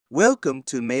Welcome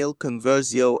to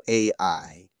MailConversio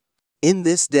AI. In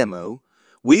this demo,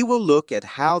 we will look at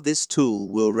how this tool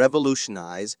will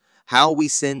revolutionize how we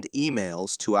send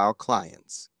emails to our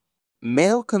clients.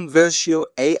 MailConversio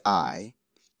AI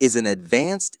is an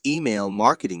advanced email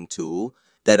marketing tool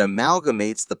that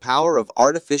amalgamates the power of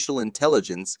artificial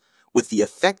intelligence with the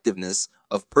effectiveness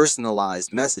of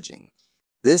personalized messaging.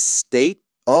 This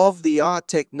state-of-the-art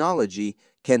technology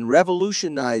can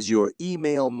revolutionize your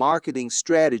email marketing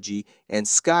strategy and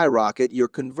skyrocket your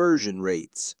conversion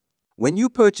rates. When you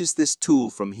purchase this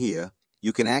tool from here,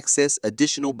 you can access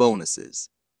additional bonuses.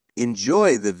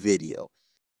 Enjoy the video.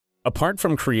 Apart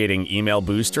from creating Email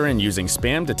Booster and using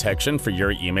spam detection for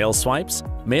your email swipes,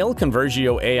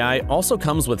 MailConversio AI also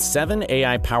comes with 7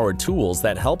 AI-powered tools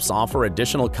that helps offer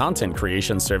additional content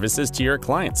creation services to your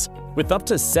clients, with up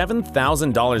to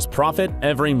 $7,000 profit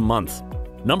every month.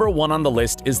 Number 1 on the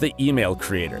list is the Email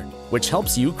Creator, which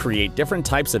helps you create different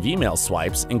types of email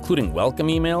swipes, including welcome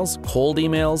emails, cold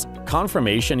emails,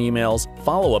 confirmation emails,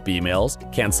 follow-up emails,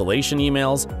 cancellation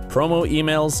emails, promo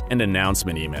emails, and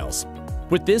announcement emails.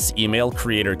 With this Email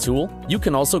Creator tool, you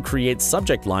can also create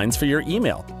subject lines for your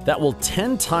email that will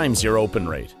 10 times your open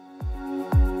rate.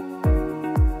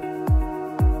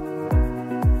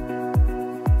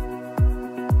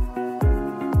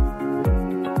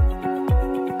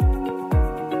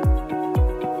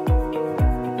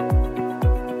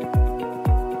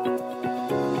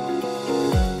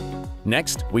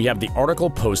 Next, we have the Article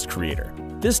Post Creator.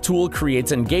 This tool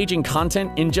creates engaging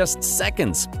content in just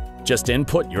seconds. Just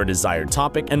input your desired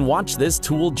topic and watch this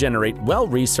tool generate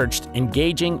well-researched,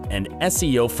 engaging, and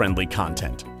SEO-friendly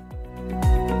content.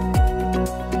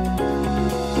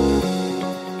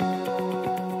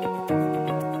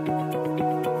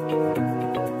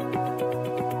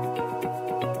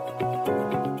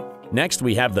 Next,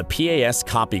 we have the PAS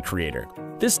Copy Creator.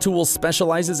 This tool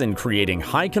specializes in creating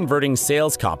high-converting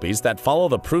sales copies that follow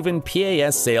the proven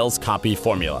PAS sales copy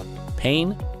formula: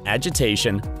 pain,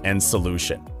 agitation, and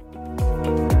solution.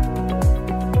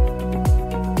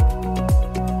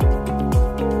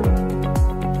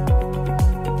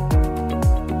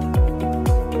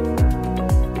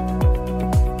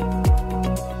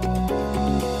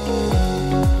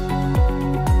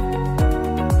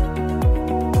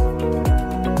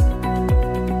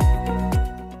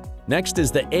 Next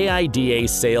is the AIDA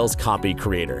Sales Copy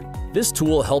Creator. This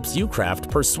tool helps you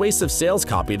craft persuasive sales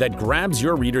copy that grabs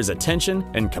your reader's attention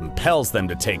and compels them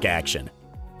to take action.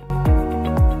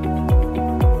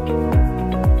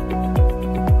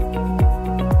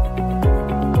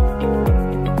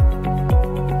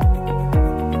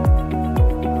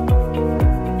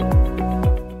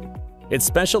 It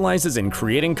specializes in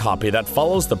creating copy that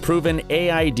follows the proven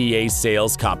AIDA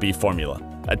sales copy formula: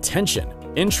 attention,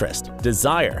 interest,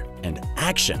 desire, and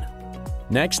action.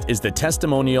 Next is the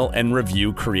Testimonial and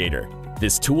Review Creator.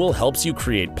 This tool helps you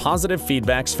create positive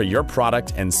feedbacks for your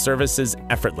product and services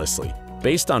effortlessly,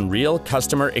 based on real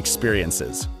customer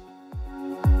experiences.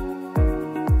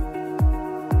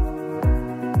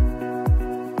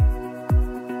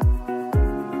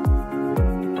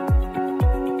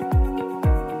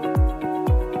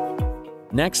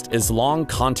 Next is Long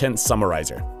Content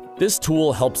Summarizer. This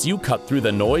tool helps you cut through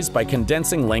the noise by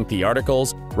condensing lengthy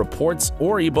articles, reports,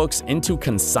 or ebooks into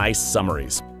concise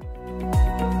summaries.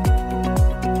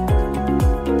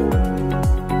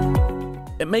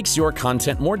 It makes your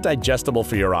content more digestible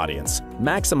for your audience,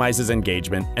 maximizes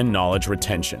engagement and knowledge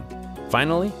retention.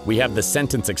 Finally, we have the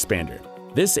Sentence Expander.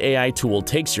 This AI tool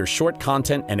takes your short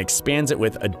content and expands it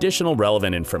with additional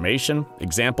relevant information,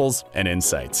 examples, and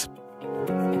insights.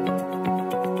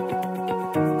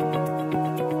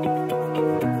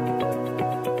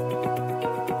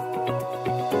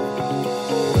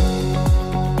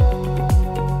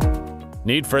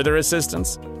 Need further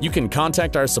assistance? You can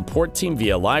contact our support team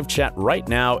via live chat right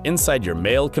now inside your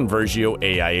MailConversio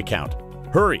AI account.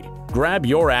 Hurry! Grab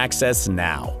your access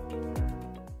now!